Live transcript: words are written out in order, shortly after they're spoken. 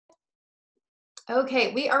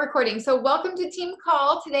Okay, we are recording. So welcome to Team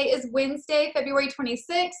Call. Today is Wednesday, February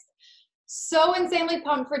 26th. So insanely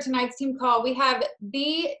pumped for tonight's team call. We have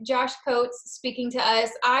the Josh Coates speaking to us.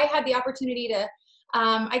 I had the opportunity to,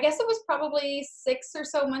 I guess it was probably 6 or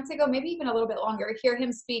so months ago, maybe even a little bit longer, hear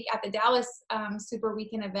him speak at the Dallas Super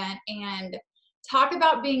Weekend event and talk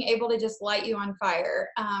about being able to just light you on fire,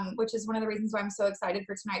 which is one of the reasons why I'm so excited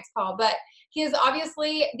for tonight's call. But he is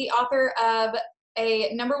obviously the author of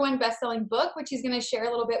a #1 best-selling book, which he's going to share a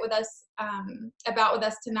little bit with us about with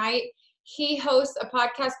us tonight. He hosts a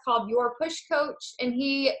podcast called Your Push Coach, and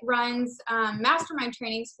he runs mastermind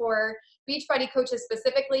trainings for Beachbody coaches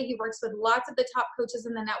specifically. He works with lots of the top coaches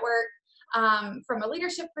in the network from a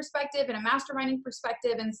leadership perspective and a masterminding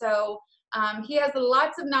perspective. And so he has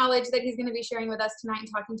lots of knowledge that he's going to be sharing with us tonight and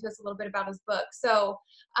talking to us a little bit about his book. So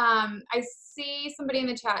I see somebody in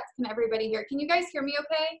the chat. Can everybody hear? Can you guys hear me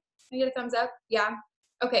okay? Can I get a thumbs up? Yeah.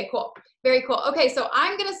 Okay, cool. Very cool. Okay, so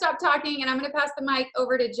I'm going to stop talking and I'm going to pass the mic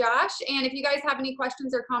over to Josh. And if you guys have any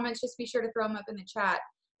questions or comments, just be sure to throw them up in the chat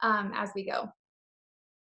as we go.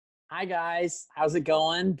 Hi, guys. How's it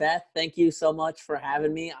going? Beth, thank you so much for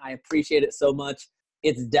having me. I appreciate it so much.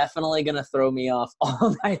 It's definitely going to throw me off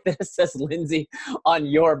all night that it says Lindsay on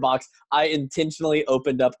your box. I intentionally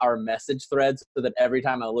opened up our message threads so that every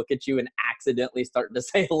time I look at you and accidentally start to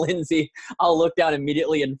say Lindsay, I'll look down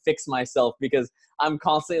immediately and fix myself because I'm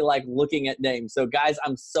constantly like looking at names. So guys,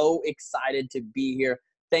 I'm so excited to be here.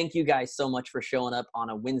 Thank you guys so much for showing up on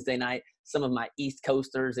a Wednesday night. Some of my East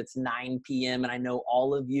Coasters, it's 9 p.m. and I know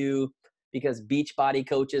all of you, because Beachbody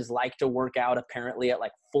coaches like to work out apparently at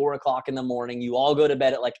like 4 o'clock in the morning. You all go to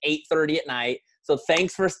bed at like 8:30 at night. So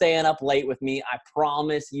thanks for staying up late with me. I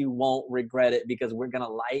promise you won't regret it because we're going to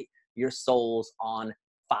light your souls on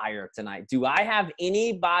fire tonight. Do I have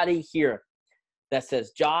anybody here that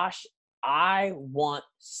says, Josh, I want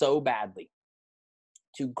so badly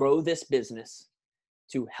to grow this business,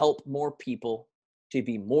 to help more people, to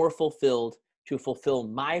be more fulfilled, to fulfill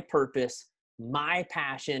my purpose, my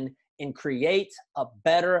passion, and create a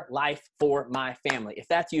better life for my family? If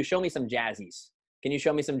that's you, show me some jazzies. Can you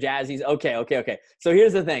show me some jazzies? Okay. So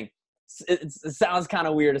here's the thing. It sounds kind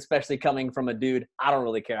of weird, especially coming from a dude. I don't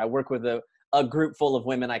really care. I work with a group full of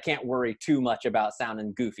women. I can't worry too much about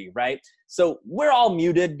sounding goofy, right? So we're all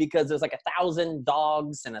muted because there's like 1,000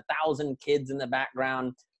 dogs and 1,000 kids in the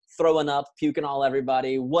background throwing up, puking all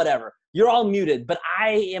everybody, whatever. You're all muted, but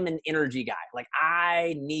I am an energy guy. Like,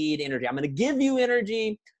 I need energy. I'm going to give you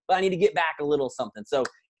energy, but I need to get back a little something. So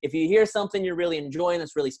if you hear something you're really enjoying,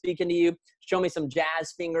 that's really speaking to you, show me some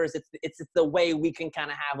jazz fingers. It's the way we can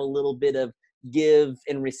kind of have a little bit of give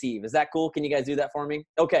and receive. Is that cool? Can you guys do that for me?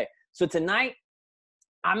 Okay. So tonight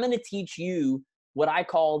I'm going to teach you what I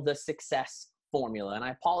call the success formula. And I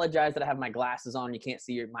apologize that I have my glasses on. You can't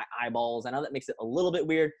see my eyeballs. I know that makes it a little bit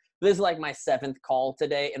weird. This is like my 7th call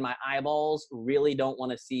today, and my eyeballs really don't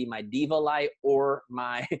want to see my Diva light or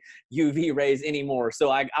my UV rays anymore.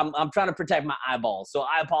 So I'm trying to protect my eyeballs. So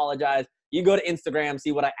I apologize. You go to Instagram,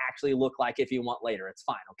 see what I actually look like if you want later. It's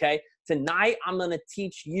fine, okay? Tonight, I'm going to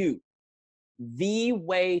teach you the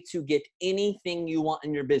way to get anything you want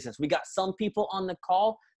in your business. We got some people on the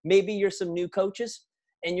call. Maybe you're some new coaches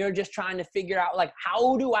and you're just trying to figure out, like,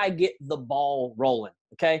 how do I get the ball rolling?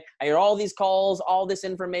 Okay. I hear all these calls, all this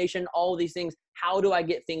information, all these things. How do I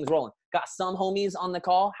get things rolling? Got some homies on the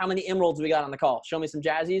call. How many emeralds we got on the call? Show me some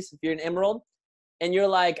jazzies. If you're an emerald and you're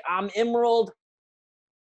like, I'm emerald,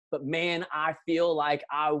 but man, I feel like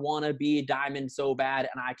I want to be diamond so bad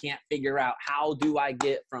and I can't figure out, how do I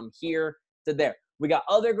get from here to there? We got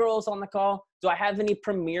other girls on the call. Do I have any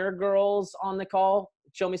premier girls on the call?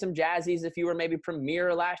 Show me some jazzies if you were maybe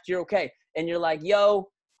premier last year. Okay. And you're like, yo,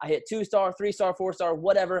 I hit 2-star, 3-star, 4-star,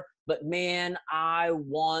 whatever, but man, I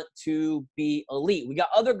want to be elite. We got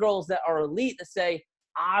other girls that are elite that say,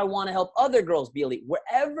 I want to help other girls be elite.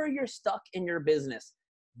 Wherever you're stuck in your business,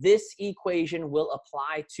 this equation will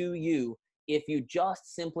apply to you if you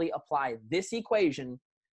just simply apply this equation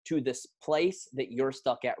to this place that you're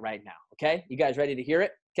stuck at right now. Okay. You guys ready to hear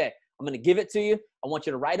it? Okay. I'm going to give it to you. I want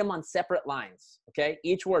you to write them on separate lines. Okay.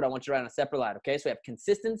 Each word I want you to write on a separate line. Okay. So we have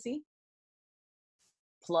consistency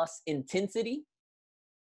plus intensity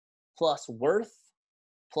plus worth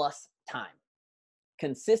plus time.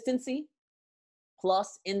 Consistency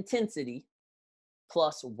plus intensity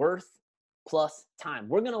plus worth plus time.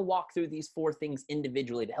 We're going to walk through these 4 things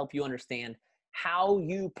individually to help you understand how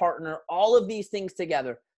you partner all of these things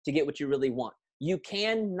together to get what you really want. You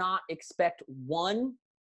cannot expect one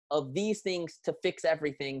of these things to fix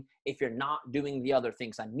everything if you're not doing the other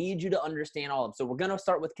things. I need you to understand all of them. So we're going to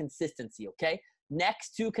start with consistency, okay?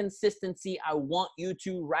 Next to consistency, I want you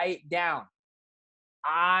to write down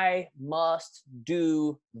I must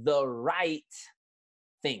do the right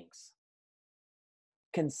things.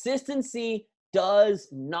 Consistency does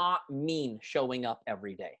not mean showing up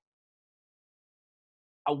every day.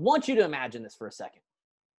 I want you to imagine this for a second.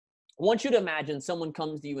 I want you to imagine someone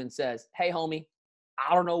comes to you and says, hey, homie,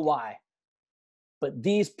 I don't know why, but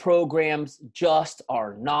these programs just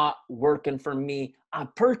are not working for me. I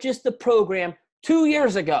purchased the program 2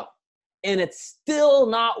 years ago and it's still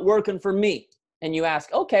not working for me. And you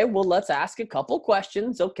ask, okay, well, let's ask a couple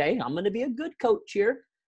questions. Okay, I'm going to be a good coach here.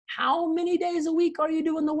 How many days a week are you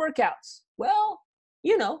doing the workouts? Well,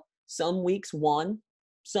 some weeks 1,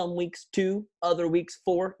 some weeks 2, other weeks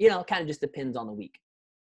 4, kind of just depends on the week.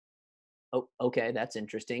 Oh, okay, that's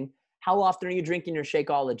interesting. How often are you drinking your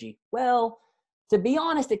Shakeology? Well, to be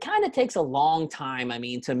honest, it kind of takes a long time.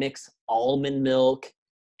 To mix almond milk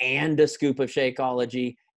and a scoop of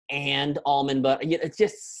Shakeology and almond butter. It's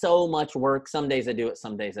just so much work. Some days I do it,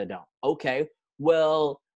 some days I don't. Okay,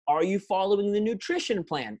 well, are you following the nutrition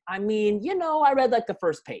plan? I read like the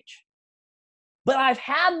first page. But I've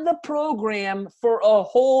had the program for a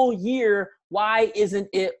whole year. Why isn't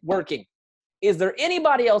it working? Is there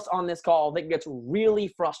anybody else on this call that gets really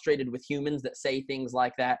frustrated with humans that say things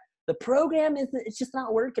like that? The program it's just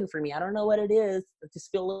not working for me. I don't know what it is. I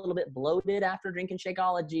just feel a little bit bloated after drinking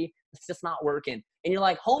Shakeology. It's just not working. And you're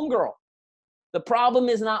like, homegirl, the problem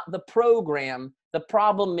is not the program. The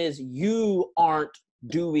problem is you aren't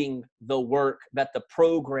doing the work that the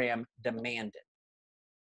program demanded.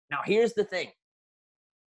 Now, here's the thing.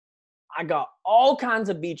 I got all kinds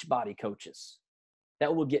of Beachbody coaches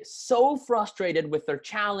that will get so frustrated with their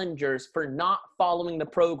challengers for not following the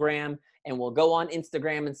program and will go on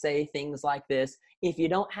Instagram and say things like this. If you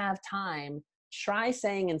don't have time, try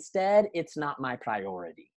saying instead, it's not my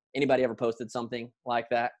priority. Anybody ever posted something like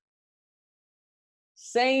that?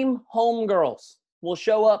 Same homegirls will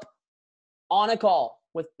show up on a call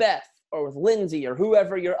with Beth or with Lindsay or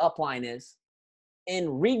whoever your upline is and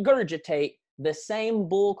regurgitate the same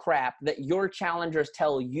bull crap that your challengers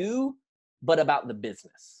tell you, but about the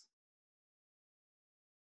business.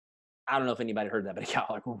 I don't know if anybody heard that, but it got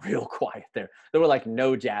like real quiet there. There were like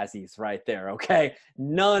no jazzies right there, okay?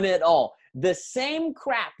 None at all. The same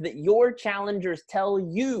crap that your challengers tell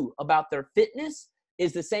you about their fitness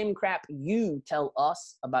is the same crap you tell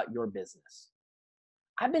us about your business.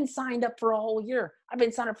 I've been signed up for a whole year. I've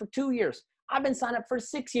been signed up for 2 years. I've been signed up for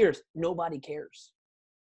 6 years. Nobody cares.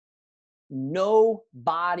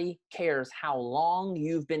 Nobody cares how long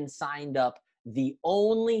you've been signed up. The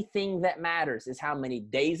only thing that matters is how many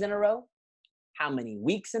days in a row, how many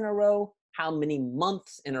weeks in a row, how many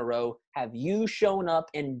months in a row have you shown up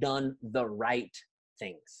and done the right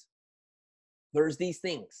things. There's these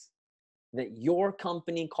things that your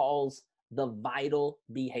company calls the vital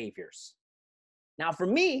behaviors. Now, for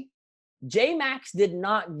me, J-Max did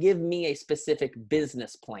not give me a specific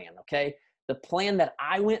business plan, okay? The plan that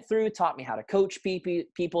I went through taught me how to coach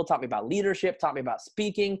people, taught me about leadership, taught me about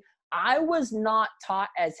speaking. I was not taught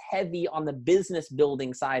as heavy on the business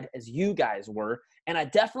building side as you guys were, and I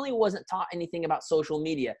definitely wasn't taught anything about social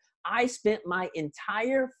media. I spent my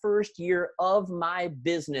entire first year of my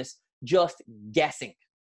business just guessing,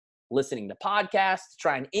 listening to podcasts,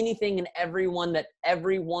 trying anything and everyone that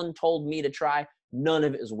everyone told me to try. None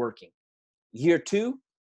of it is working. Year 2,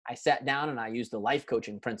 I sat down and I used the life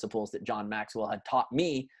coaching principles that John Maxwell had taught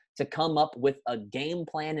me to come up with a game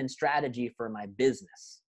plan and strategy for my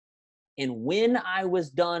business. And when I was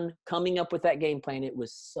done coming up with that game plan, it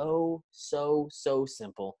was so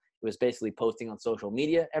simple. It was basically posting on social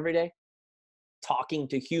media every day, talking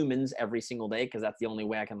to humans every single day, because that's the only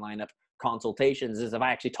way I can line up consultations is if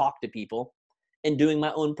I actually talk to people, and doing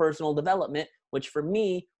my own personal development, which for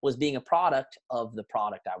me was being a product of the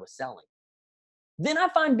product I was selling. Then I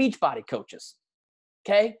find Beachbody coaches,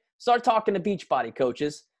 okay? Start talking to Beachbody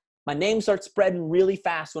coaches. My name starts spreading really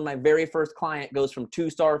fast when my very first client goes from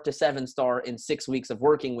 2-star to 7-star in 6 weeks of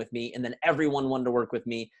working with me, and then everyone wanted to work with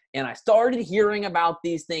me. And I started hearing about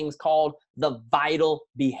these things called the vital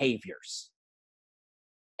behaviors.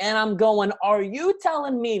 And I'm going, are you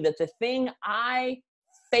telling me that the thing I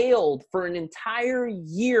failed for an entire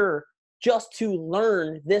year just to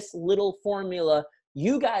learn this little formula,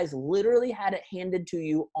 you guys literally had it handed to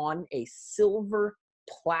you on a silver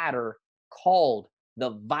platter called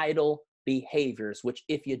the vital behaviors, which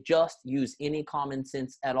if you just use any common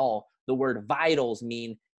sense at all, the word vitals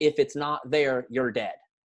mean if it's not there, you're dead.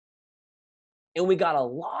 And we got a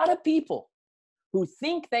lot of people who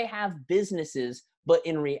think they have businesses, but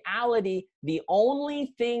in reality, the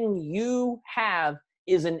only thing you have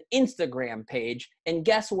is an Instagram page. And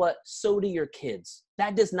guess what? So do your kids.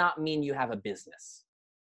 That does not mean you have a business.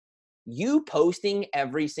 You posting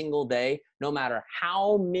every single day, no matter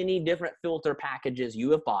how many different filter packages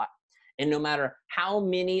you have bought, and no matter how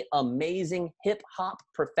many amazing hip hop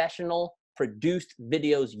professional produced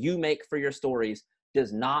videos you make for your stories,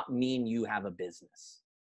 does not mean you have a business.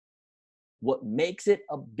 What makes it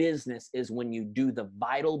a business is when you do the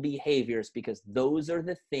vital behaviors, because those are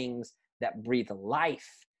the things that breathe life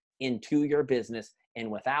into your business. And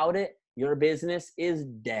without it, your business is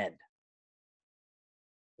dead.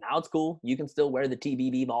 Now it's cool. You can still wear the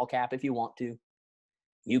TBB ball cap if you want to.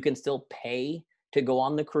 You can still pay to go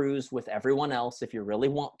on the cruise with everyone else if you really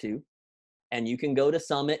want to. And you can go to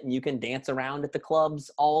Summit and you can dance around at the clubs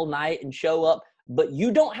all night and show up, but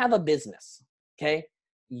you don't have a business, okay?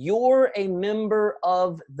 You're a member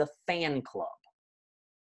of the fan club.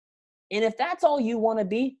 And if that's all you want to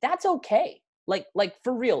be, that's okay. Like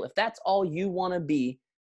for real, if that's all you want to be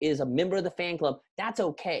is a member of the fan club, that's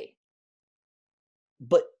okay.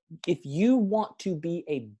 But if you want to be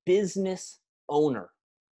a business owner,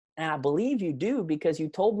 and I believe you do because you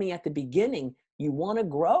told me at the beginning, you want to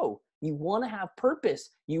grow, you want to have purpose,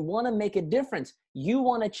 you want to make a difference, you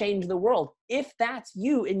want to change the world. If that's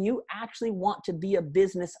you and you actually want to be a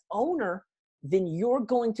business owner, then you're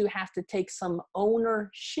going to have to take some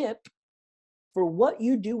ownership for what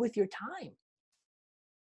you do with your time.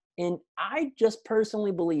 And I just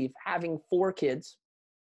personally believe, having 4 kids,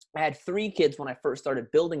 I had 3 kids when I first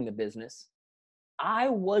started building the business, I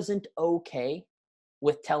wasn't okay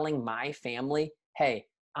with telling my family, hey,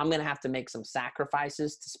 I'm going to have to make some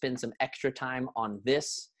sacrifices to spend some extra time on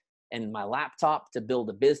this and my laptop to build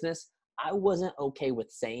a business. I wasn't okay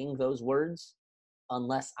with saying those words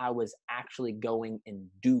unless I was actually going and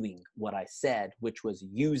doing what I said, which was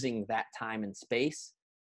using that time and space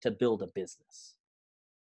to build a business.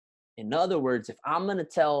 In other words, if I'm going to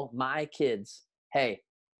tell my kids, hey,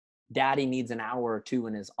 daddy needs an hour or 2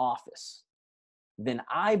 in his office, then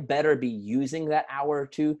I better be using that hour or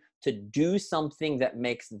 2 to do something that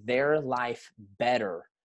makes their life better,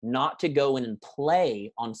 not to go in and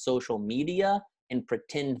play on social media and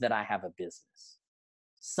pretend that I have a business.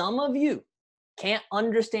 Some of you can't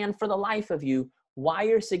understand for the life of you why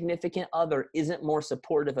your significant other isn't more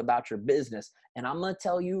supportive about your business. And I'm going to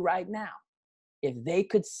tell you right now, if they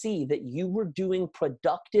could see that you were doing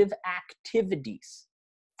productive activities,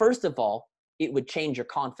 first of all, it would change your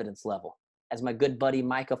confidence level. As my good buddy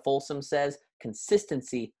Micah Folsom says,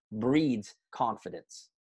 consistency breeds confidence.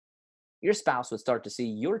 Your spouse would start to see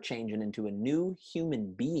you're changing into a new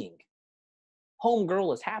human being.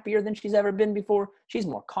 Homegirl is happier than she's ever been before. She's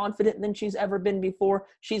more confident than she's ever been before.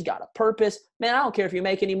 She's got a purpose. Man, I don't care if you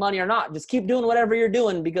make any money or not. Just keep doing whatever you're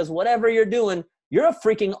doing, because whatever you're doing, you're a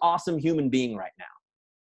freaking awesome human being right now.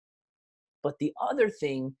 But the other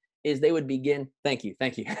thing is they would begin, thank you.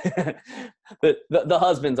 The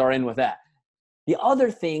husbands are in with that. The other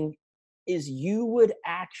thing is you would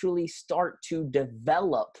actually start to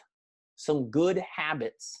develop some good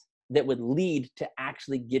habits that would lead to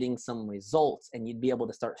actually getting some results. And you'd be able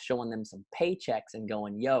to start showing them some paychecks and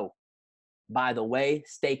going, yo, by the way,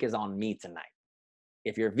 steak is on me tonight.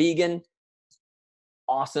 If you're vegan,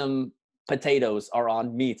 awesome potatoes are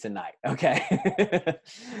on me tonight, okay?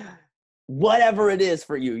 Whatever it is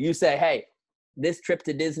for you, you say, hey, this trip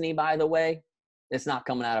to Disney, by the way, it's not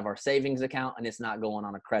coming out of our savings account and it's not going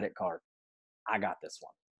on a credit card. I got this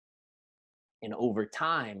one. And over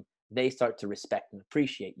time, they start to respect and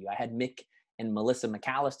appreciate you. I had Mick and Melissa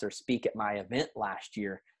McAllister speak at my event last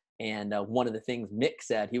year. And one of the things Mick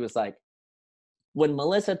said, he was like, when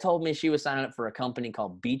Melissa told me she was signing up for a company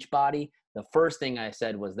called Beachbody, the first thing I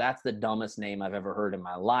said was, that's the dumbest name I've ever heard in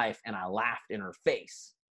my life. And I laughed in her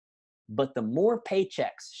face. But the more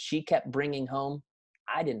paychecks she kept bringing home,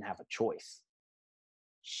 I didn't have a choice.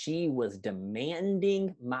 She was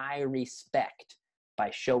demanding my respect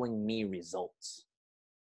by showing me results.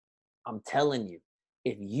 I'm telling you,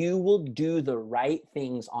 if you will do the right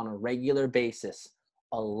things on a regular basis,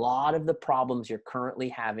 a lot of the problems you're currently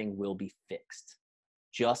having will be fixed.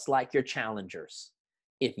 Just like your challengers.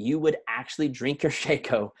 If you would actually drink your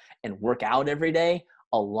Shaco and work out every day,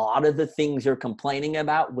 a lot of the things you're complaining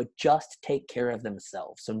about would just take care of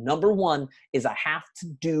themselves. So number 1 is I have to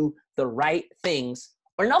do the right things,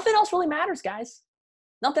 or nothing else really matters, guys.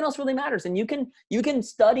 Nothing else really matters. And you can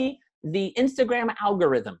study the Instagram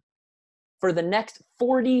algorithm for the next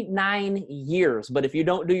 49 years. But if you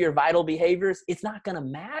don't do your vital behaviors, it's not going to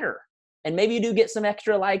matter. And maybe you do get some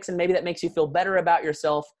extra likes and maybe that makes you feel better about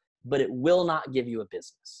yourself, but it will not give you a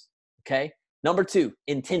business. Okay. Number 2,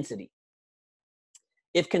 intensity.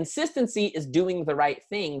 If consistency is doing the right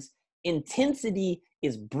things, intensity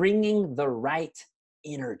is bringing the right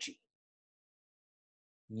energy.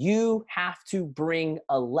 You have to bring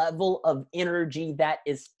a level of energy that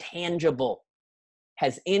is tangible.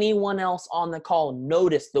 Has anyone else on the call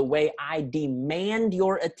noticed the way I demand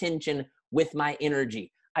your attention with my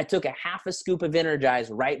energy? I took a half a scoop of Energize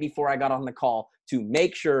right before I got on the call to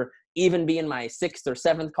make sure, even being my 6th or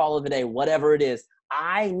 7th call of the day, whatever it is,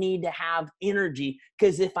 I need to have energy,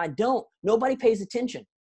 because if I don't, nobody pays attention.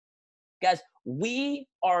 Guys, we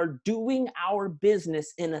are doing our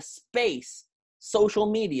business in a space, social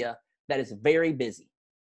media, that is very busy.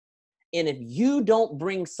 And if you don't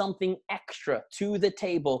bring something extra to the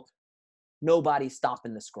table, nobody's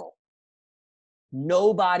stopping the scroll.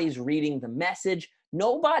 Nobody's reading the message.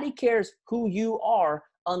 Nobody cares who you are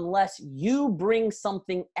unless you bring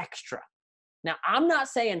something extra. Now, I'm not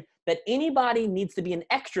saying that anybody needs to be an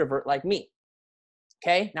extrovert like me.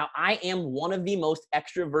 Okay? Now, I am one of the most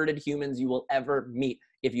extroverted humans you will ever meet.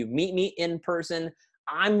 If you meet me in person,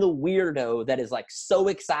 I'm the weirdo that is like so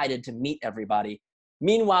excited to meet everybody.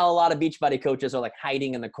 Meanwhile, a lot of Beachbody coaches are like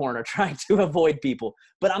hiding in the corner trying to avoid people.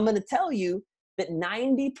 But I'm going to tell you that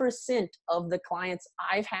 90% of the clients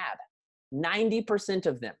I've had, 90%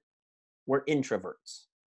 of them were introverts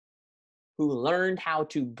who learned how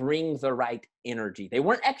to bring the right energy. They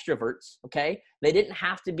weren't extroverts, okay? They didn't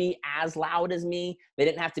have to be as loud as me. They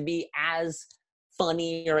didn't have to be as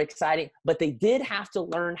funny or exciting, but they did have to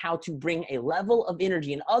learn how to bring a level of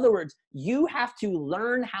energy. In other words, you have to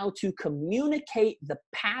learn how to communicate the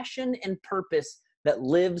passion and purpose that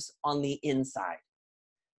lives on the inside.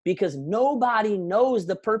 Because nobody knows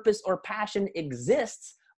the purpose or passion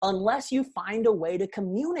exists unless you find a way to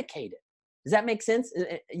communicate it. Does that make sense?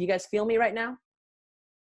 You guys feel me right now?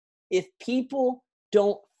 If people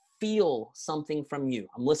don't feel something from you,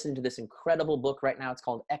 I'm listening to this incredible book right now. It's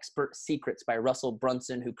called Expert Secrets by Russell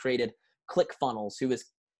Brunson, who created ClickFunnels, who is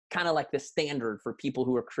kind of like the standard for people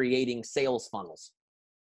who are creating sales funnels.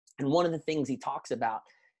 And one of the things he talks about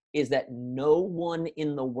is that no one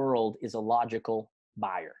in the world is a logical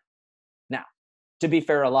buyer. Now, to be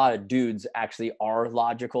fair, a lot of dudes actually are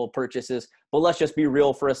logical purchases, but let's just be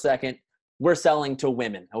real for a second. We're selling to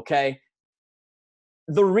women, okay?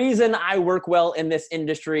 The reason I work well in this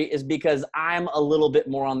industry is because I'm a little bit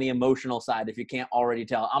more on the emotional side, if you can't already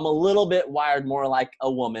tell. I'm a little bit wired more like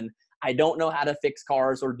a woman. I don't know how to fix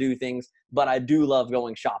cars or do things, but I do love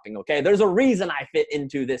going shopping, okay? There's a reason I fit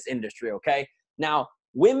into this industry, okay? Now,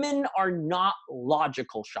 women are not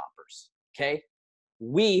logical shoppers, okay?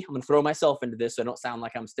 I'm going to throw myself into this so I don't sound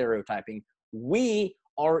like I'm stereotyping. We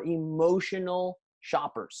are emotional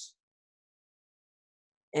shoppers.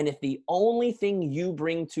 And if the only thing you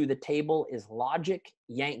bring to the table is logic,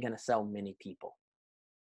 you ain't going to sell many people.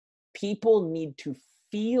 People need to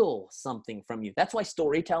feel something from you. That's why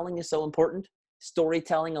storytelling is so important.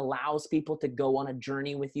 Storytelling allows people to go on a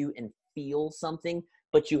journey with you and feel something,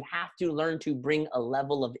 but you have to learn to bring a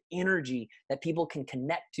level of energy that people can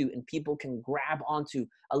connect to and people can grab onto.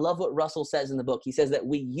 I love what Russell says in the book. He says that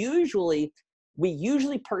we usually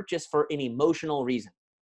purchase for an emotional reason.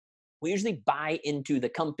 We usually buy into the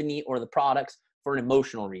company or the products for an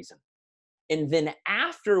emotional reason. And then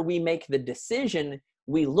after we make the decision,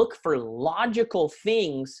 we look for logical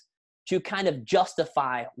things to kind of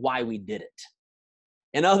justify why we did it.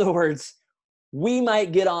 In other words, we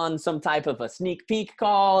might get on some type of a sneak peek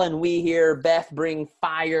call and we hear Beth bring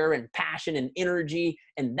fire and passion and energy,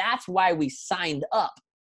 and that's why we signed up.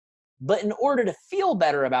 But in order to feel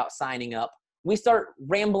better about signing up, we start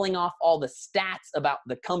rambling off all the stats about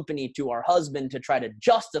the company to our husband to try to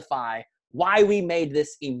justify why we made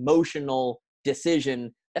this emotional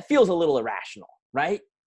decision that feels a little irrational, right?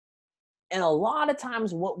 And a lot of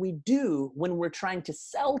times what we do when we're trying to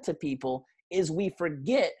sell to people is we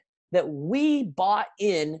forget that we bought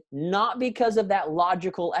in not because of that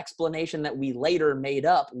logical explanation that we later made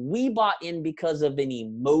up. We bought in because of an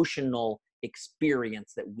emotional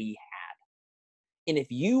experience that we had. And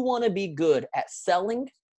if you want to be good at selling,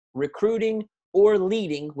 recruiting, or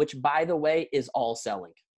leading, which by the way is all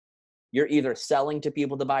selling, you're either selling to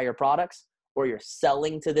people to buy your products, or you're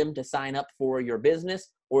selling to them to sign up for your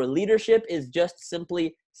business, or leadership is just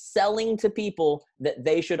simply selling to people that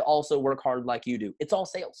they should also work hard like you do. It's all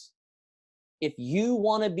sales. If you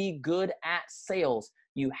want to be good at sales,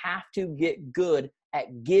 you have to get good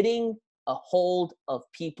at getting a hold of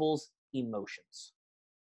people's emotions.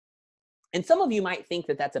 And some of you might think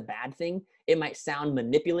that that's a bad thing. It might sound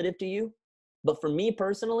manipulative to you. But for me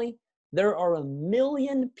personally, there are a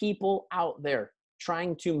million people out there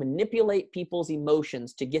trying to manipulate people's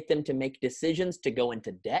emotions to get them to make decisions to go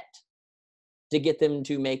into debt, to get them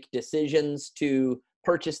to make decisions to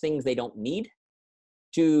purchase things they don't need,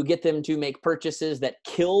 to get them to make purchases that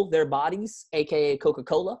kill their bodies, aka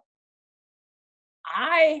Coca-Cola.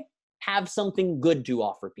 I have something good to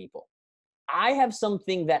offer people. I have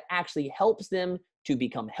something that actually helps them to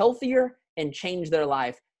become healthier and change their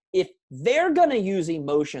life. If they're going to use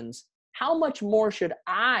emotions, how much more should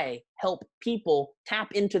I help people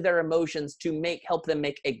tap into their emotions to help them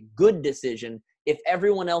make a good decision if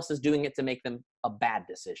everyone else is doing it to make them a bad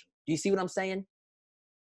decision? Do you see what I'm saying?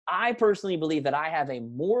 I personally believe that I have a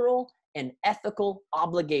moral and ethical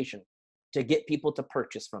obligation to get people to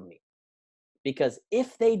purchase from me. Because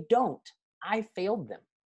if they don't, I failed them.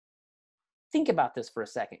 Think about this for a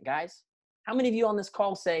second, guys. How many of you on this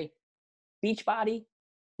call say, Beachbody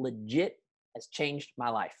legit has changed my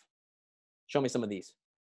life? Show me some of these.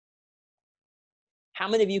 How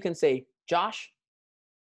many of you can say, Josh,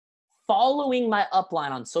 following my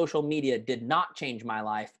upline on social media did not change my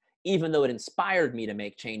life, even though it inspired me to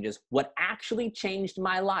make changes? What actually changed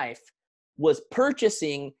my life was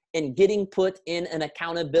purchasing and getting put in an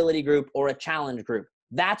accountability group or a challenge group.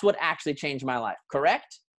 That's what actually changed my life,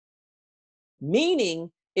 correct?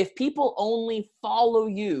 Meaning, if people only follow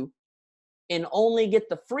you and only get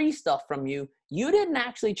the free stuff from you, you didn't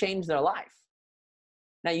actually change their life.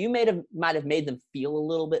 Now, you might have made them feel a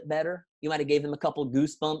little bit better. You might have gave them a couple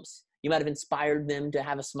goosebumps. You might have inspired them to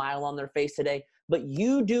have a smile on their face today. But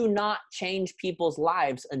you do not change people's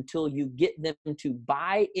lives until you get them to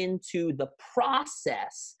buy into the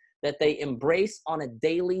process that they embrace on a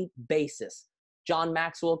daily basis. John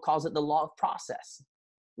Maxwell calls it the law of process.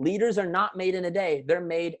 Leaders are not made in a day. They're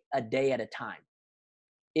made a day at a time.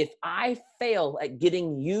 If I fail at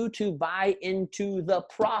getting you to buy into the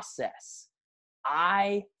process,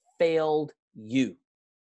 I failed you,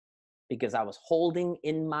 because I was holding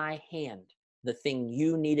in my hand the thing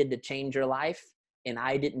you needed to change your life, and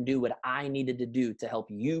I didn't do what I needed to do to help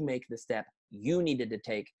you make the step you needed to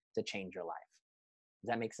take to change your life. Does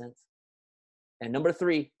that make sense? And number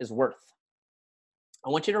 3 is worth. I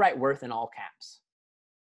want you to write worth in all caps.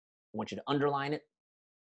 I want you to underline it.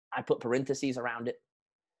 I put parentheses around it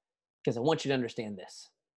because I want you to understand this,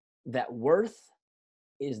 that worth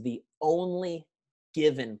is the only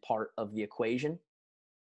given part of the equation,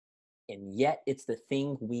 and yet it's the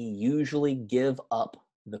thing we usually give up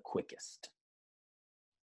the quickest.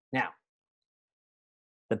 Now,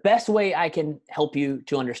 the best way I can help you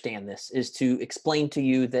to understand this is to explain to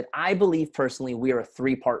you that I believe personally we are a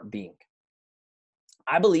 3-part being.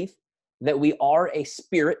 I believe that we are a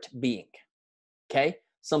spirit being, okay?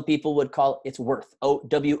 Some people would call it's worth,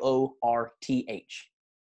 W-O-R-T-H.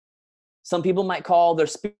 Some people might call their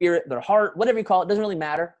spirit, their heart, whatever you call it, doesn't really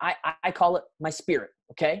matter. I call it my spirit,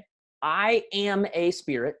 okay? I am a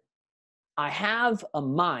spirit. I have a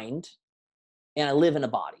mind, and I live in a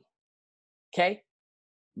body, okay?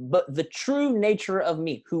 But the true nature of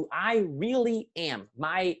me, who I really am,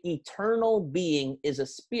 my eternal being, is a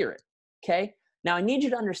spirit, okay? Now, I need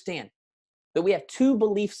you to understand that we have 2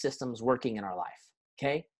 belief systems working in our life,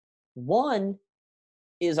 okay? One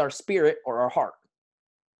is our spirit or our heart.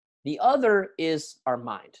 The other is our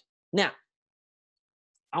mind. Now,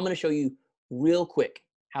 I'm going to show you real quick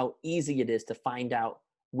how easy it is to find out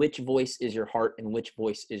which voice is your heart and which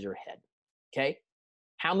voice is your head, okay?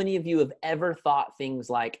 How many of you have ever thought things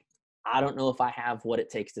like, I don't know if I have what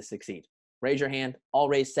it takes to succeed? Raise your hand. I'll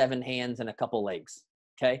raise 7 hands and a couple legs,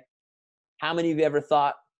 okay? How many of you ever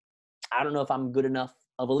thought, I don't know if I'm good enough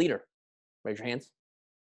of a leader? Raise your hands.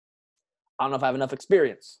 I don't know if I have enough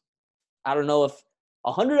experience. I don't know if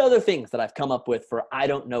 100 other things that I've come up with for I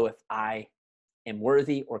don't know if I am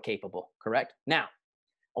worthy or capable, correct? Now,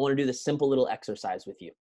 I want to do this simple little exercise with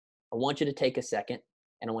you. I want you to take a second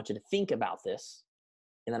and I want you to think about this,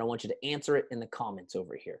 and then I want you to answer it in the comments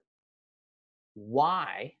over here.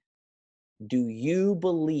 Why do you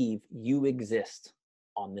believe you exist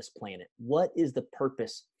on this planet? What is the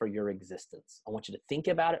purpose for your existence? I want you to think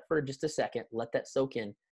about it for just a second, let that soak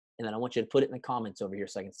in, and then I want you to put it in the comments over here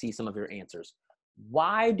so I can see some of your answers.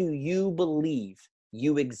 Why do you believe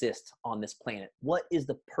you exist on this planet? What is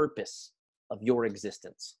the purpose of your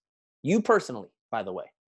existence? You personally, by the way.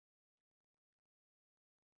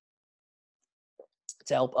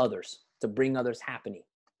 To help others, to bring others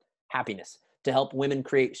happiness, to help women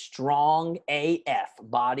create strong AF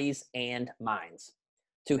bodies and minds,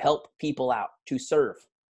 to help people out, to serve,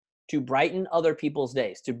 to brighten other people's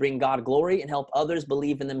days, to bring God glory and help others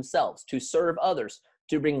believe in themselves, to serve others,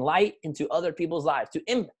 to bring light into other people's lives,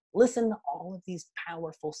 listen to all of these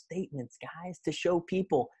powerful statements, guys, to show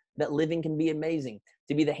people that living can be amazing,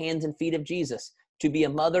 to be the hands and feet of Jesus, to be a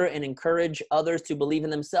mother and encourage others to believe in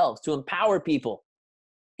themselves, to empower people.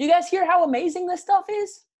 Do you guys hear how amazing this stuff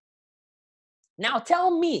is? Now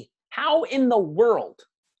tell me, how in the world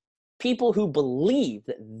people who believe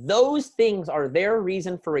that those things are their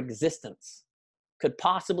reason for existence could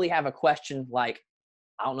possibly have a question like,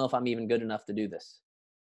 I don't know if I'm even good enough to do this.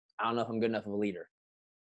 I don't know if I'm good enough of a leader.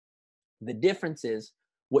 The difference is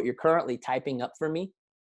what you're currently typing up for me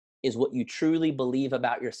is what you truly believe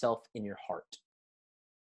about yourself in your heart.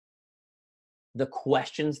 The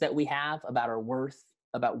questions that we have about our worth,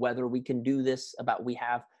 about whether we can do this, about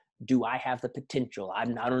do I have the potential? I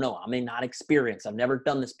don't know. I may not experience. I've never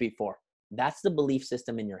done this before. That's the belief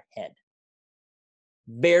system in your head.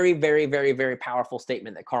 Very, very, very, very powerful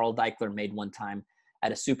statement that Carl Deichler made one time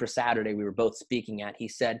at a Super Saturday we were both speaking at. He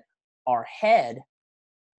said, our head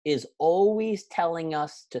is always telling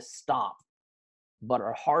us to stop, but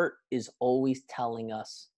our heart is always telling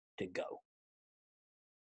us to go.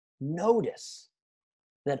 Notice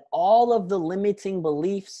that all of the limiting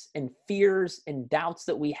beliefs and fears and doubts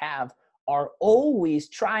that we have are always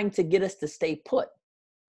trying to get us to stay put.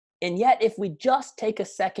 And yet, if we just take a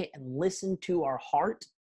second and listen to our heart,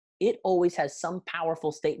 it always has some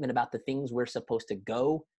powerful statement about the things we're supposed to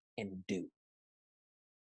go and do.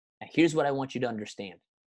 Now, here's what I want you to understand.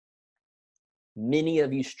 Many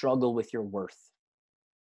of you struggle with your worth.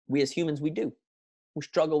 We as humans, we do. We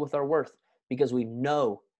struggle with our worth because we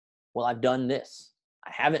know, well, I've done this.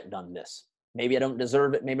 I haven't done this. Maybe I don't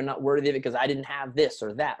deserve it. Maybe I'm not worthy of it because I didn't have this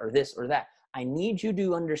or that or this or that. I need you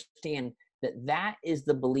to understand that that is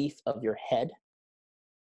the belief of your head.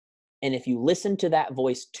 And if you listen to that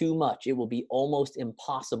voice too much, it will be almost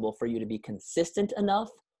impossible for you to be consistent enough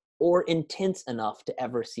or intense enough to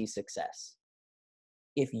ever see success.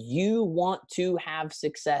 If you want to have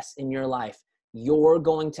success in your life, you're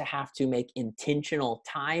going to have to make intentional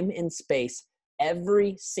time and space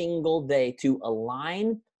every single day to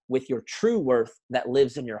align with your true worth that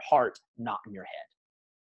lives in your heart, not in your head.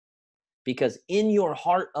 Because in your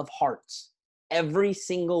heart of hearts, every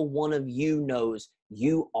single one of you knows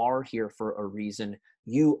you are here for a reason.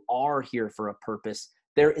 You are here for a purpose.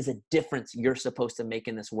 There is a difference you're supposed to make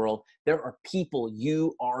in this world. There are people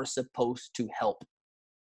you are supposed to help.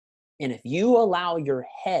 And if you allow your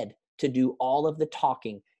head to do all of the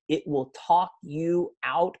talking, it will talk you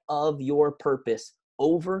out of your purpose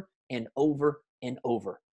over and over and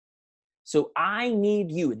over. So I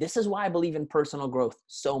need you. This is why I believe in personal growth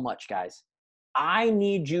so much, guys. I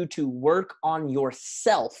need you to work on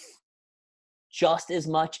yourself just as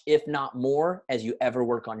much, if not more, as you ever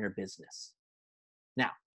work on your business.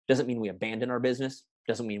 Now, doesn't mean we abandon our business.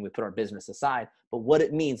 Doesn't mean we put our business aside. But what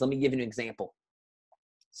it means, let me give you an example.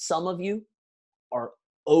 Some of you are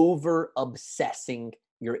over obsessing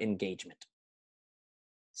your engagement.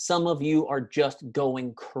 Some of you are just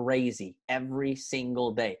going crazy every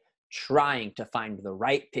single day, trying to find the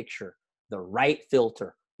right picture, the right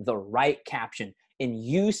filter, the right caption. And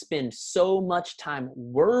you spend so much time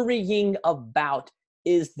worrying about,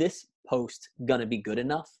 is this post gonna be good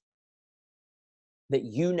enough? That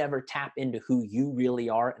you never tap into who you really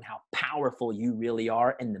are and how powerful you really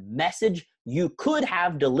are and the message you could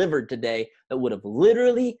have delivered today that would have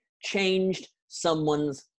literally changed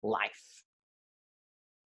someone's life.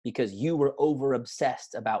 Because you were over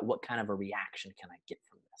obsessed about what kind of a reaction can I get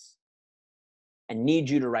from this. I need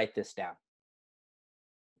you to write this down.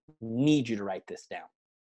 Need you to write this down.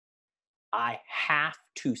 I have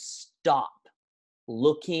to stop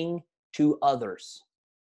looking to others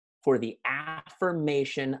for the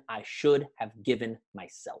affirmation I should have given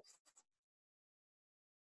myself.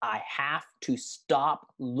 I have to stop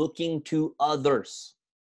looking to others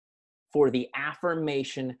for the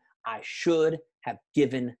affirmation I should have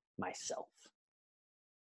given myself.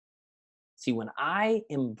 See, when I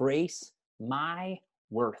embrace my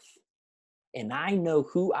worth and I know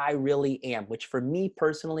who I really am, which for me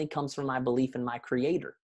personally comes from my belief in my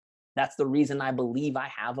creator. That's the reason I believe I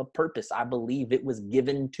have a purpose. I believe it was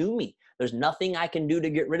given to me. There's nothing I can do to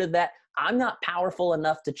get rid of that. I'm not powerful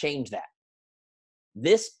enough to change that.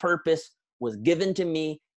 This purpose was given to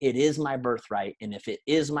me. It is my birthright. And if it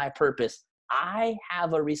is my purpose, I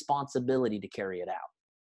have a responsibility to carry it out.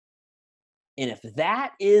 And if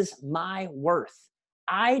that is my worth,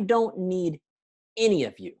 I don't need any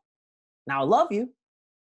of you. Now, I love you.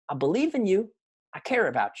 I believe in you. I care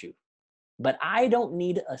about you. But I don't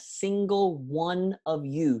need a single one of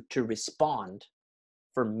you to respond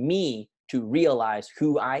for me to realize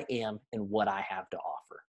who I am and what I have to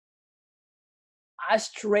offer. I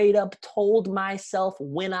straight up told myself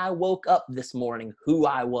when I woke up this morning who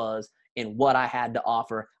I was and what I had to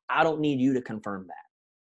offer. I don't need you to confirm that.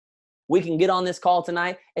 We can get on this call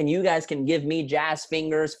tonight and you guys can give me jazz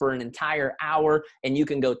fingers for an entire hour and you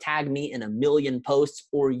can go tag me in a million posts,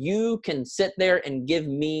 or you can sit there and give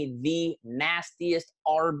me the nastiest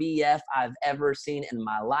RBF I've ever seen in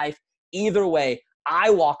my life. Either way, I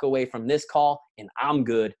walk away from this call and I'm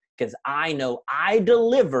good because I know I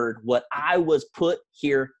delivered what I was put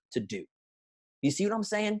here to do. You see what I'm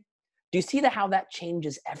saying? Do you see how that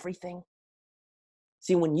changes everything?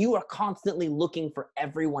 See, when you are constantly looking for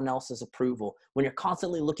everyone else's approval, when you're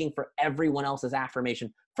constantly looking for everyone else's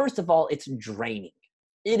affirmation, first of all, it's draining.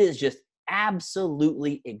 It is just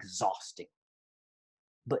absolutely exhausting.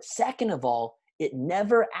 But second of all, it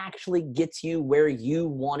never actually gets you where you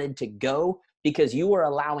wanted to go because you are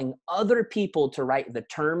allowing other people to write the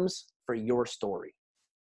terms for your story.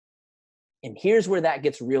 And here's where that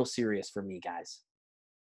gets real serious for me, guys.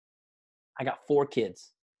 I got 4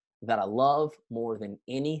 kids that I love more than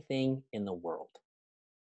anything in the world.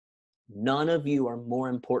 None of you are more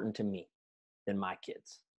important to me than my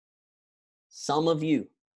kids. Some of you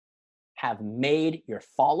have made your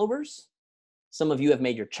followers, some of you have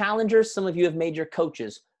made your challengers, some of you have made your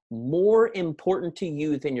coaches more important to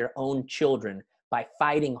you than your own children by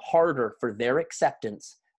fighting harder for their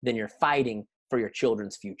acceptance than you're fighting for your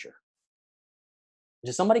children's future.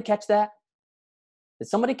 Did somebody catch that? Did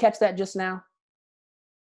somebody catch that just now?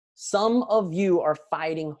 Some of you are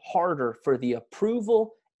fighting harder for the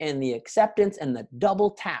approval and the acceptance and the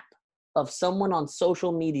double tap of someone on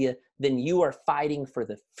social media than you are fighting for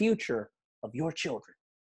the future of your children.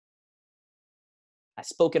 I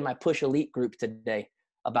spoke in my Push Elite group today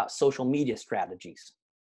about social media strategies.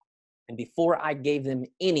 And before I gave them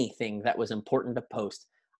anything that was important to post,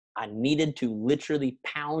 I needed to literally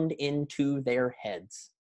pound into their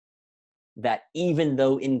heads that even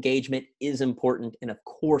though engagement is important, and of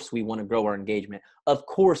course we want to grow our engagement, of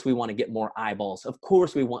course we want to get more eyeballs, of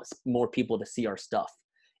course we want more people to see our stuff.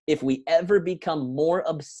 If we ever become more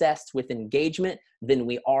obsessed with engagement than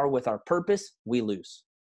we are with our purpose, we lose.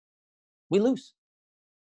 We lose.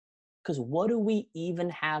 Because what do we even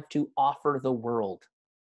have to offer the world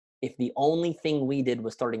if the only thing we did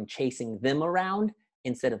was starting chasing them around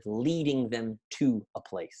instead of leading them to a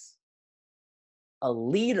place? A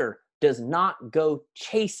leader does not go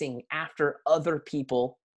chasing after other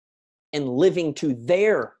people and living to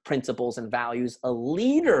their principles and values. A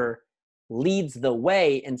leader leads the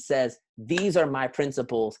way and says, these are my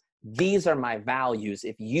principles, these are my values.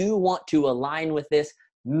 If you want to align with this,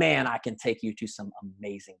 man, I can take you to some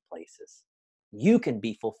amazing places. You can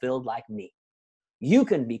be fulfilled like me. You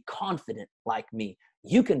can be confident like me.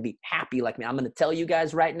 You can be happy like me. I'm going to tell you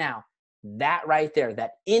guys right now, that right there,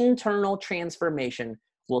 that internal transformation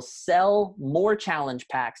will sell more challenge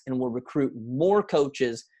packs and will recruit more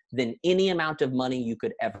coaches than any amount of money you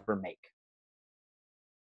could ever make.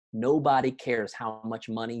 Nobody cares how much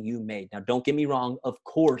money you made. Now, don't get me wrong. Of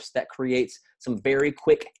course, that creates some very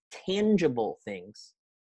quick, tangible things,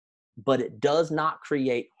 but it does not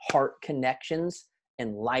create heart connections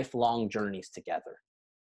and lifelong journeys together.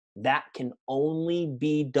 That can only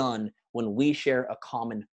be done when we share a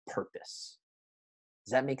common purpose.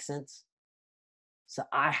 Does that make sense? So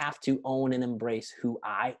I have to own and embrace who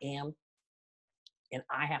I am, and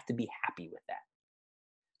I have to be happy with that.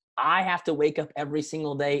 I have to wake up every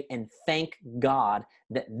single day and thank God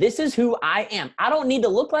that this is who I am. I don't need to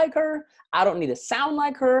look like her. I don't need to sound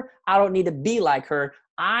like her. I don't need to be like her.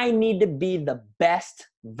 I need to be the best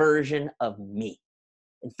version of me.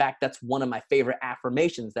 In fact, that's one of my favorite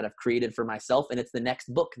affirmations that I've created for myself, and it's the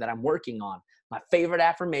next book that I'm working on. My favorite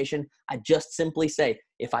affirmation, I just simply say,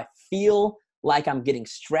 if I feel like I'm getting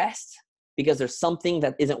stressed because there's something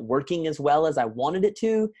that isn't working as well as I wanted it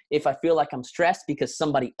to, if I feel like I'm stressed because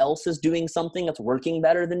somebody else is doing something that's working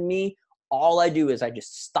better than me, all I do is I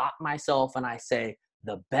just stop myself and I say,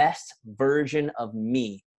 the best version of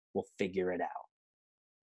me will figure it out.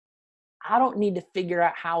 I don't need to figure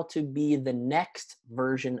out how to be the next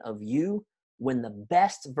version of you when the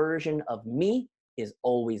best version of me is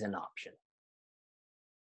always an option.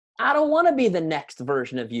 I don't want to be the next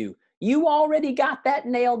version of you. You already got that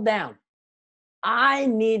nailed down. I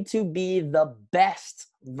need to be the best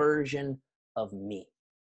version of me.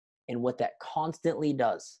 And what that constantly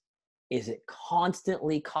does is it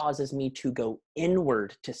constantly causes me to go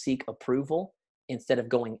inward to seek approval instead of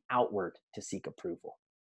going outward to seek approval.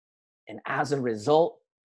 And as a result,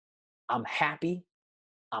 I'm happy,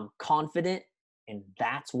 I'm confident, and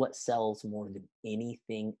that's what sells more than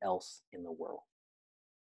anything else in the world.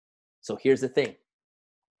 So here's the thing.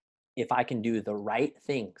 If I can do the right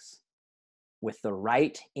things with the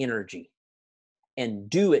right energy and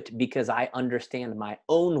do it because I understand my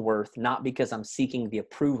own worth, not because I'm seeking the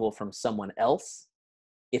approval from someone else.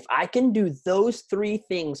 If I can do those 3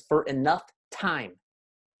 things for enough time,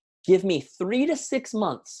 give me 3 to 6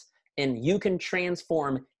 months and you can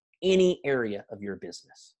transform any area of your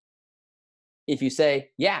business. If you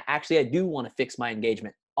say, yeah, actually, I do want to fix my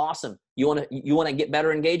engagement. Awesome. You want to get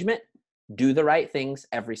better engagement? Do the right things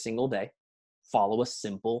every single day. Follow a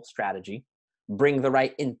simple strategy. Bring the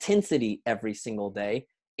right intensity every single day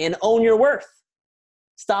and own your worth.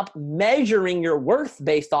 Stop measuring your worth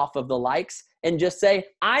based off of the likes and just say,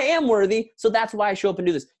 I am worthy, so that's why I show up and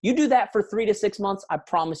do this. You do that for 3 to 6 months, I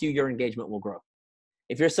promise you your engagement will grow.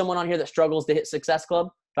 If you're someone on here that struggles to hit Success Club,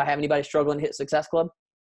 if I have anybody struggling to hit Success Club,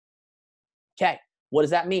 okay, what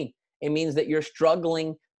does that mean? It means that you're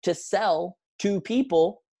struggling to sell to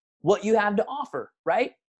people what you have to offer,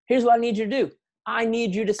 right? Here's what I need you to do. I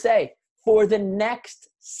need you to say, for the next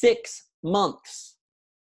 6 months,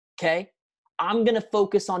 okay, I'm going to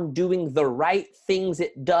focus on doing the right things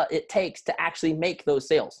it takes to actually make those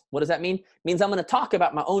sales. What does that mean? It means I'm going to talk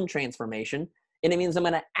about my own transformation, and it means I'm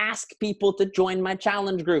going to ask people to join my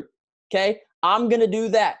challenge group, okay? I'm going to do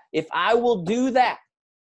that. If I will do that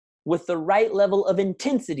with the right level of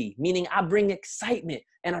intensity, meaning I bring excitement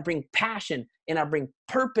and I bring passion and I bring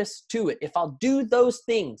purpose to it, if I'll do those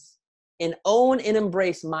things and own and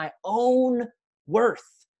embrace my own worth,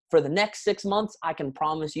 for the next 6 months, I can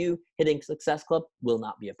promise you hitting Success Club will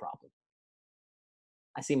not be a problem.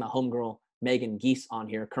 I see my homegirl, Megan Geese, on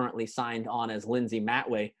here, currently signed on as Lindsay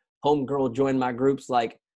Matway. Homegirl joined my groups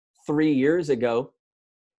like 3 years ago,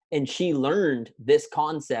 and she learned this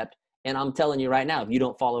concept. And I'm telling you right now, if you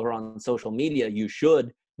don't follow her on social media, you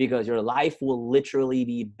should, because your life will literally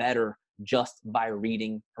be better just by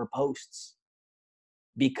reading her posts.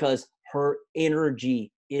 Because her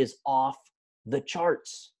energy is off the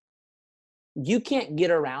charts. You can't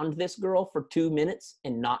get around this girl for 2 minutes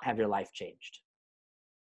and not have your life changed.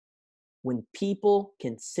 When people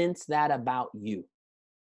can sense that about you,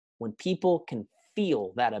 when people can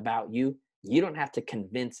feel that about you, you don't have to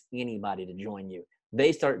convince anybody to join you.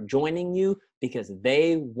 They start joining you because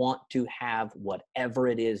they want to have whatever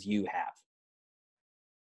it is you have.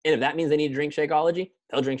 And if that means they need to drink Shakeology,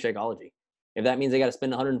 they'll drink Shakeology. If that means they got to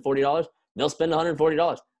spend $140, they'll spend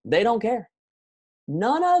 $140. They don't care.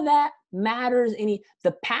 None of that matters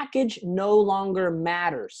the package no longer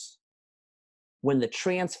matters when the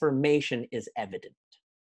transformation is evident.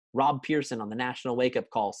 Rob Pearson on the National Wake Up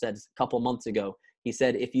Call said a couple months ago, he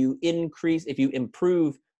said, if you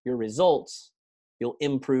improve your results, you'll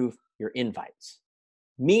improve your invites.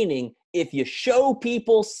 Meaning, if you show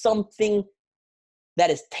people something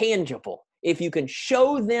that is tangible, if you can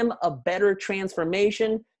show them a better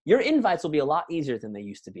transformation, your invites will be a lot easier than they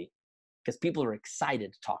used to be, because people are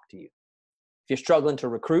excited to talk to you. If you're struggling to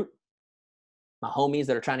recruit, my homies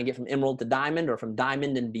that are trying to get from emerald to diamond or from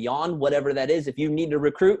diamond and beyond, whatever that is, if you need to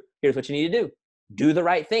recruit, here's what you need to do. Do the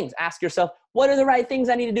right things. Ask yourself, what are the right things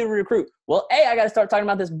I need to do to recruit? Well, A, I got to start talking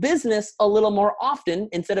about this business a little more often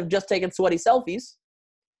instead of just taking sweaty selfies.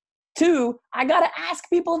 2, I got to ask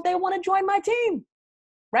people if they want to join my team,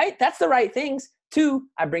 right? That's the right things. 2,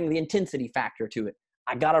 I bring the intensity factor to it.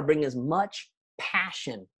 I got to bring as much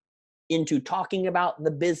passion into talking about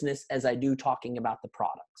the business as I do talking about the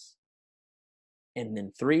products. And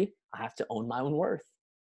then 3, I have to own my own worth.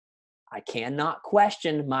 I cannot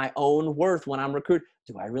question my own worth when I'm recruiting.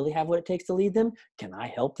 Do I really have what it takes to lead them? Can I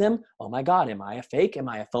help them? Oh my God, am I a fake? Am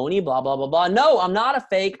I a phony? Blah, blah, blah, blah. No, I'm not a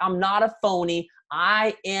fake. I'm not a phony.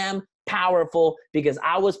 I am powerful because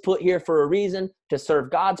I was put here for a reason, to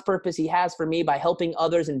serve God's purpose He has for me by helping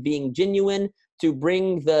others and being genuine, to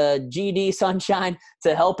bring the GD sunshine,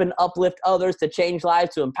 to help and uplift others, to change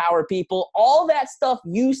lives, to empower people. All that stuff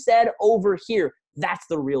you said over here, that's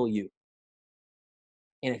the real you.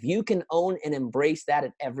 And if you can own and embrace that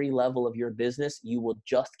at every level of your business, you will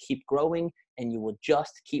just keep growing and you will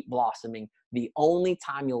just keep blossoming. The only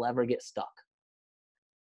time you'll ever get stuck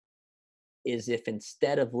is if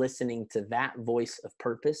instead of listening to that voice of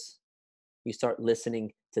purpose, you start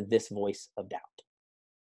listening to this voice of doubt.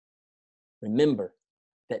 Remember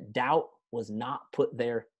that doubt was not put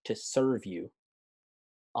there to serve you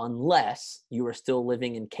unless you are still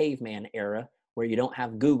living in caveman era where you don't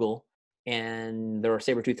have Google and there are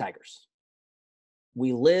saber-tooth tigers.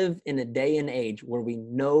 We live in a day and age where we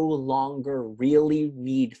no longer really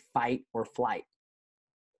need fight or flight.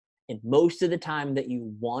 And most of the time that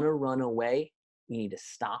you want to run away, you need to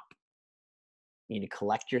stop. You need to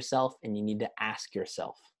collect yourself and you need to ask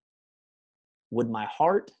yourself, would my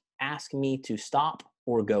heart ask me to stop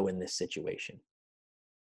or go in this situation?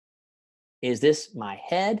 Is this my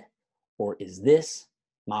head or is this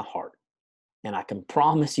my heart? And I can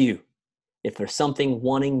promise you, if there's something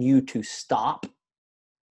wanting you to stop,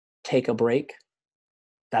 take a break,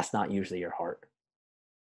 that's not usually your heart.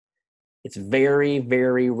 It's very,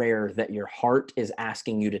 very rare that your heart is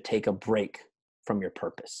asking you to take a break from your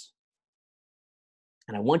purpose.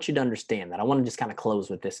 And I want you to understand that. I want to just kind of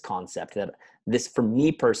close with this concept that this, for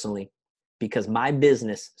me personally, because my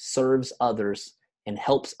business serves others and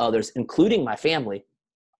helps others, including my family,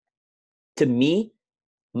 to me,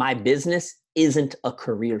 my business isn't a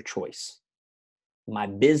career choice. My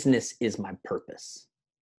business is my purpose.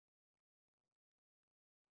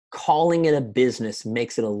 Calling it a business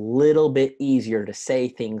makes it a little bit easier to say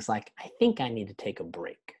things like, I think I need to take a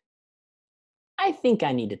break. I think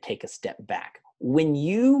I need to take a step back. When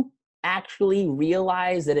you actually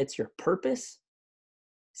realize that it's your purpose,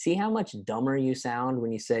 see how much dumber you sound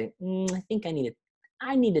when you say, I think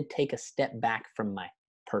I need to take a step back from my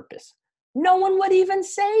purpose. No one would even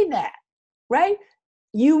say that, right?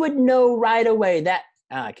 You would know right away that,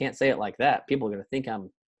 I can't say it like that. People are going to think I'm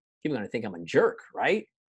a jerk, right?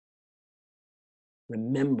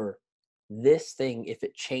 Remember, this thing, if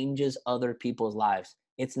it changes other people's lives,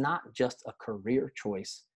 it's not just a career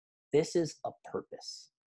choice. This is a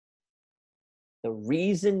purpose. The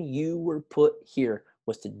reason you were put here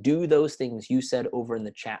was to do those things you said over in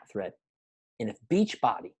the chat thread. And if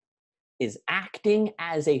Beachbody is acting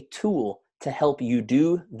as a tool to help you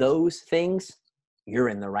do those things, you're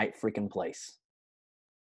in the right freaking place.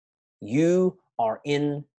 You are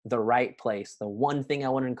in the right place. The one thing I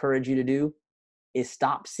want to encourage you to do is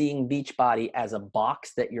stop seeing Beachbody as a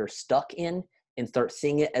box that you're stuck in and start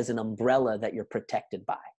seeing it as an umbrella that you're protected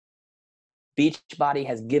by. Beachbody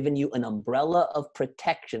has given you an umbrella of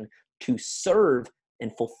protection to serve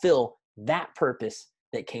and fulfill that purpose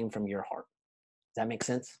that came from your heart. Does that make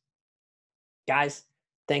sense? Guys,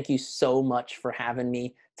 thank you so much for having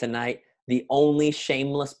me tonight. The only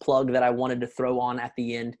shameless plug that I wanted to throw on at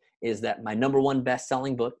the end is that my #1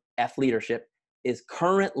 best-selling book, F Leadership, is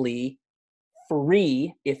currently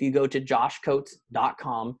free if you go to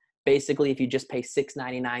joshcoates.com. Basically, if you just pay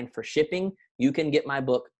 $6.99 for shipping, you can get my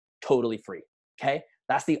book totally free, okay?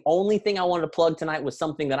 That's the only thing I wanted to plug tonight, was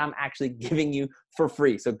something that I'm actually giving you for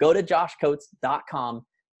free. So go to joshcoates.com,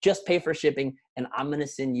 just pay for shipping, and I'm going to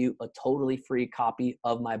send you a totally free copy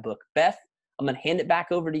of my book. Beth, I'm going to hand it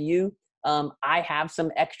back over to you. I have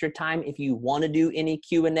some extra time if you want to do any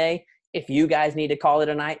Q&A. If you guys need to call it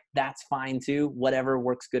a night, that's fine too. Whatever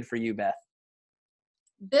works good for you, Beth.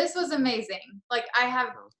 This was amazing. Like I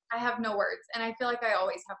have no words, and I feel like I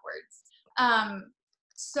always have words.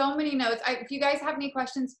 So many notes. If you guys have any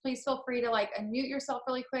questions, please feel free to like unmute yourself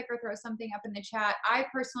really quick or throw something up in the chat. I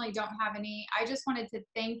personally don't have any. I just wanted to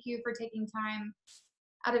thank you for taking time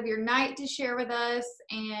out of your night to share with us.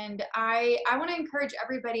 And I want to encourage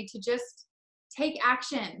everybody to just take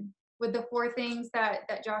action with the 4 things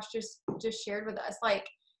that Josh just shared with us. Like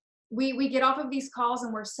we get off of these calls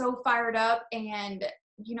and we're so fired up, and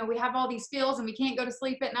we have all these feels and we can't go to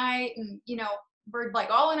sleep at night, and we're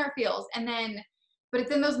like all in our feels. And then but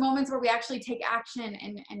it's in those moments where we actually take action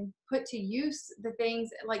and put to use the things,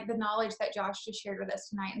 like the knowledge that Josh just shared with us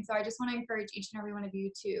tonight. And so I just want to encourage each and every one of you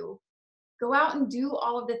to go out and do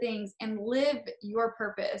all of the things and live your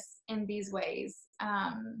purpose in these ways.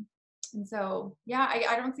 And so, yeah,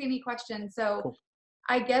 I don't see any questions. So cool.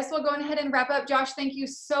 I guess we'll go ahead and wrap up. Josh, thank you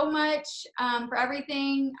so much for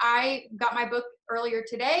everything. I got my book earlier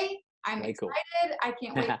today. I'm excited. Cool. I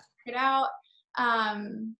can't wait to check it out.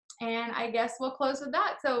 And I guess we'll close with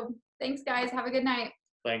that. So thanks, guys. Have a good night.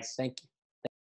 Thanks. Thank you.